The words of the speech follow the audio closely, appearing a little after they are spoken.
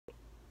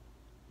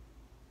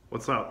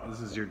What's up?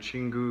 This is your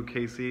Chingu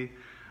Casey.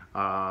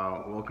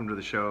 Welcome to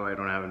the show I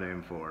don't have a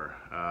name for.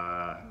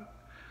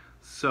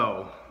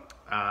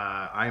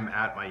 I'm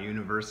at my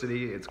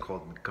university. It's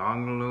called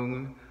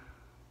Gangneung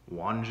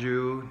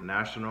Wonju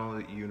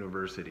National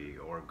University,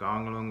 or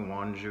Gangneung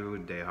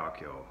Wonju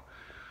National.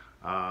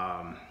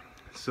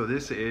 So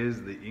this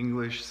is the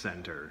English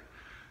Center.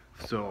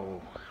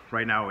 So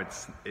right now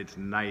it's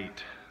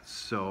night,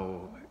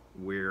 so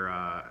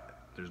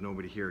there's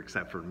nobody here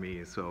except for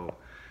me. So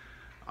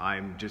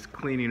I'm just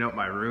cleaning up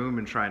my room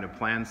and trying to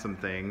plan some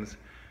things,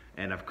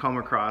 and I've come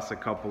across a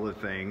couple of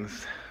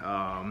things.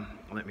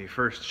 Let me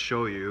first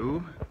show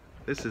you.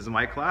 This is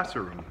my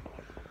classroom.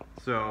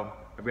 So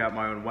I've got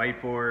my own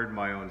whiteboard,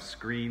 my own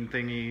screen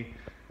thingy,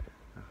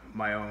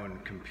 my own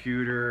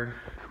computer.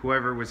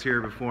 Whoever was here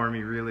before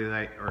me really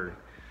or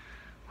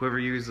whoever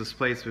used this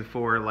place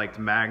before liked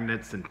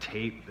magnets and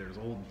tape. There's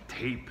old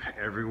tape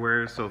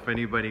everywhere, so if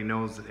anybody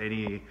knows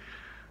any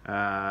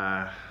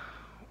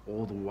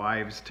old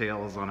wives'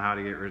 tales on how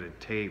to get rid of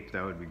tape,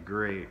 that would be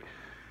great.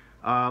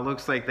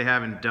 Looks like they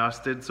haven't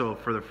dusted, so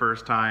for the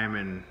first time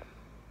in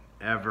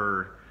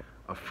ever,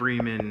 a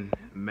Freeman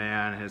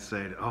man has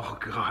said, "Oh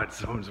God,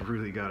 someone's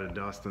really got to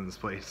dust in this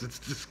place. It's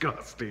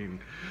disgusting."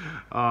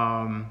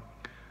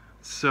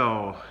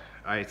 So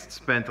I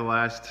spent the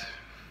last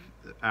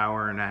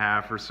hour and a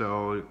half or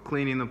so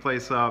cleaning the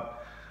place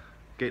up,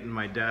 getting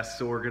my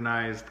desks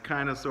organized,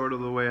 kind of sort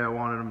of the way I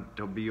wanted them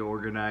to be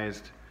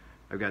organized.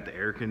 I've got the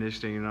air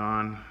conditioning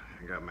on,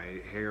 I got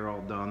my hair all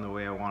done the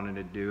way I wanted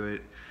to do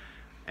it,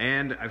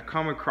 and I've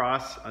come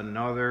across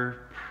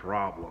another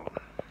problem.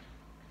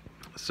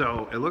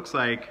 So it looks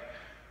like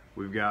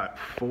we've got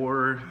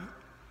four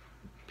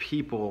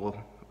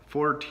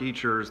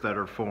teachers that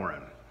are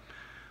foreign.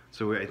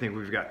 So I think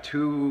we've got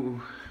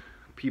 2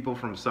 people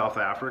from South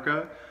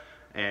Africa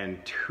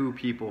and 2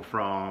 people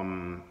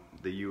from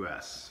the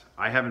US.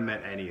 I haven't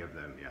met any of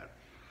them yet.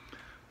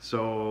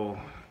 So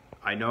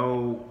I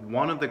know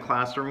one of the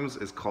classrooms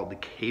is called the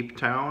Cape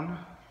Town.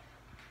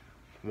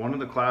 One of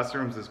the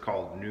classrooms is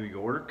called New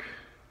York,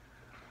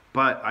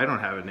 but I don't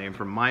have a name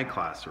for my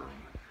classroom.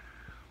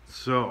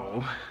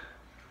 So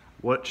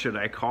what should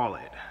I call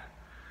it?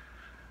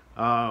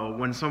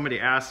 When somebody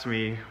asks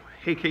me,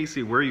 "Hey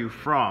Casey, where are you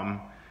from?"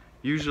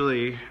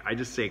 Usually I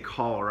just say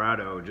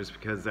Colorado just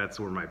because that's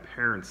where my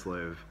parents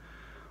live,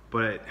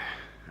 but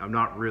I'm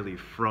not really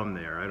from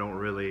there. I don't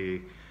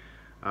really,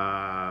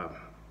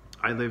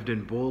 I lived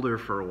in Boulder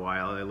for a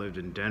while. I lived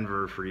in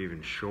Denver for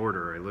even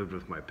shorter. I lived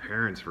with my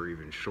parents for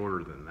even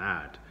shorter than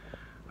that.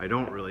 I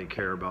don't really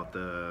care about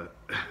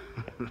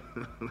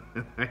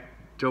I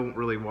don't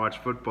really watch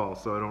football,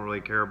 so I don't really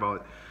care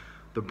about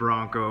the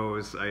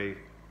Broncos. I've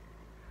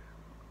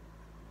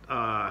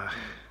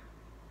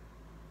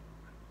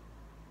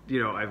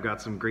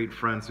got some great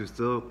friends who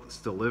still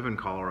live in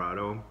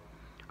Colorado.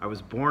 I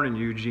was born in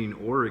Eugene,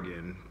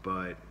 Oregon,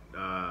 but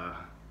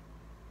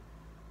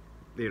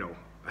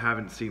I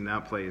haven't seen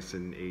that place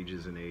in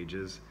ages and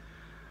ages.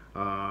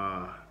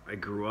 I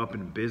grew up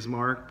in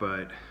Bismarck,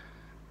 but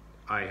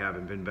I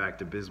haven't been back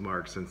to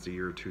Bismarck since the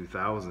year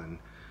 2000.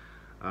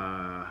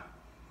 I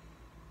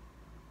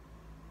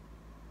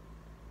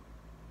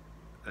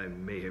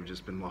may have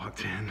just been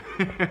locked in.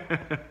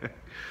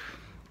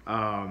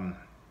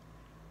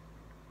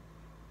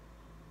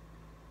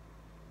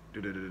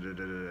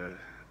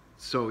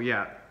 So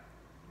yeah,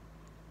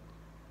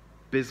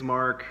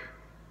 Bismarck,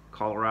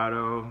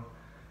 Colorado.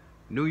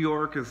 New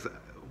York is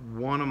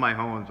one of my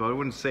homes, but I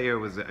wouldn't say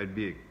I'd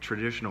be a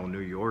traditional New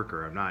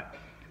Yorker. I'm not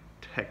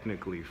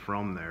technically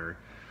from there.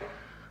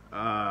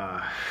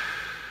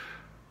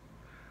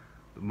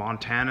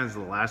 Montana is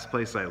the last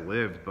place I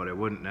lived, but I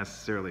wouldn't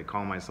necessarily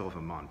call myself a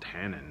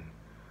Montanan.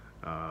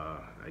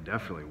 I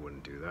definitely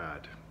wouldn't do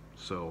that.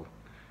 So,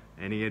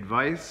 any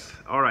advice?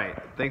 All right,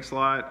 thanks a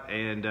lot.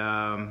 And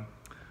I'm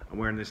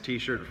wearing this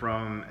t-shirt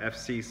from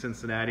FC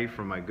Cincinnati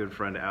from my good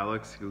friend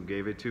Alex, who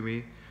gave it to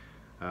me.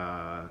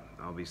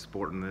 I'll be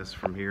sporting this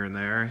from here and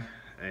there,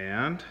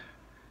 and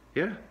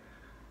yeah,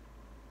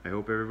 I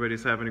hope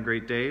everybody's having a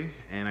great day,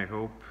 and I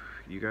hope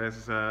you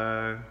guys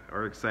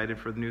are excited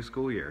for the new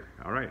school year.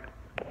 All right,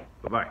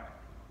 bye-bye.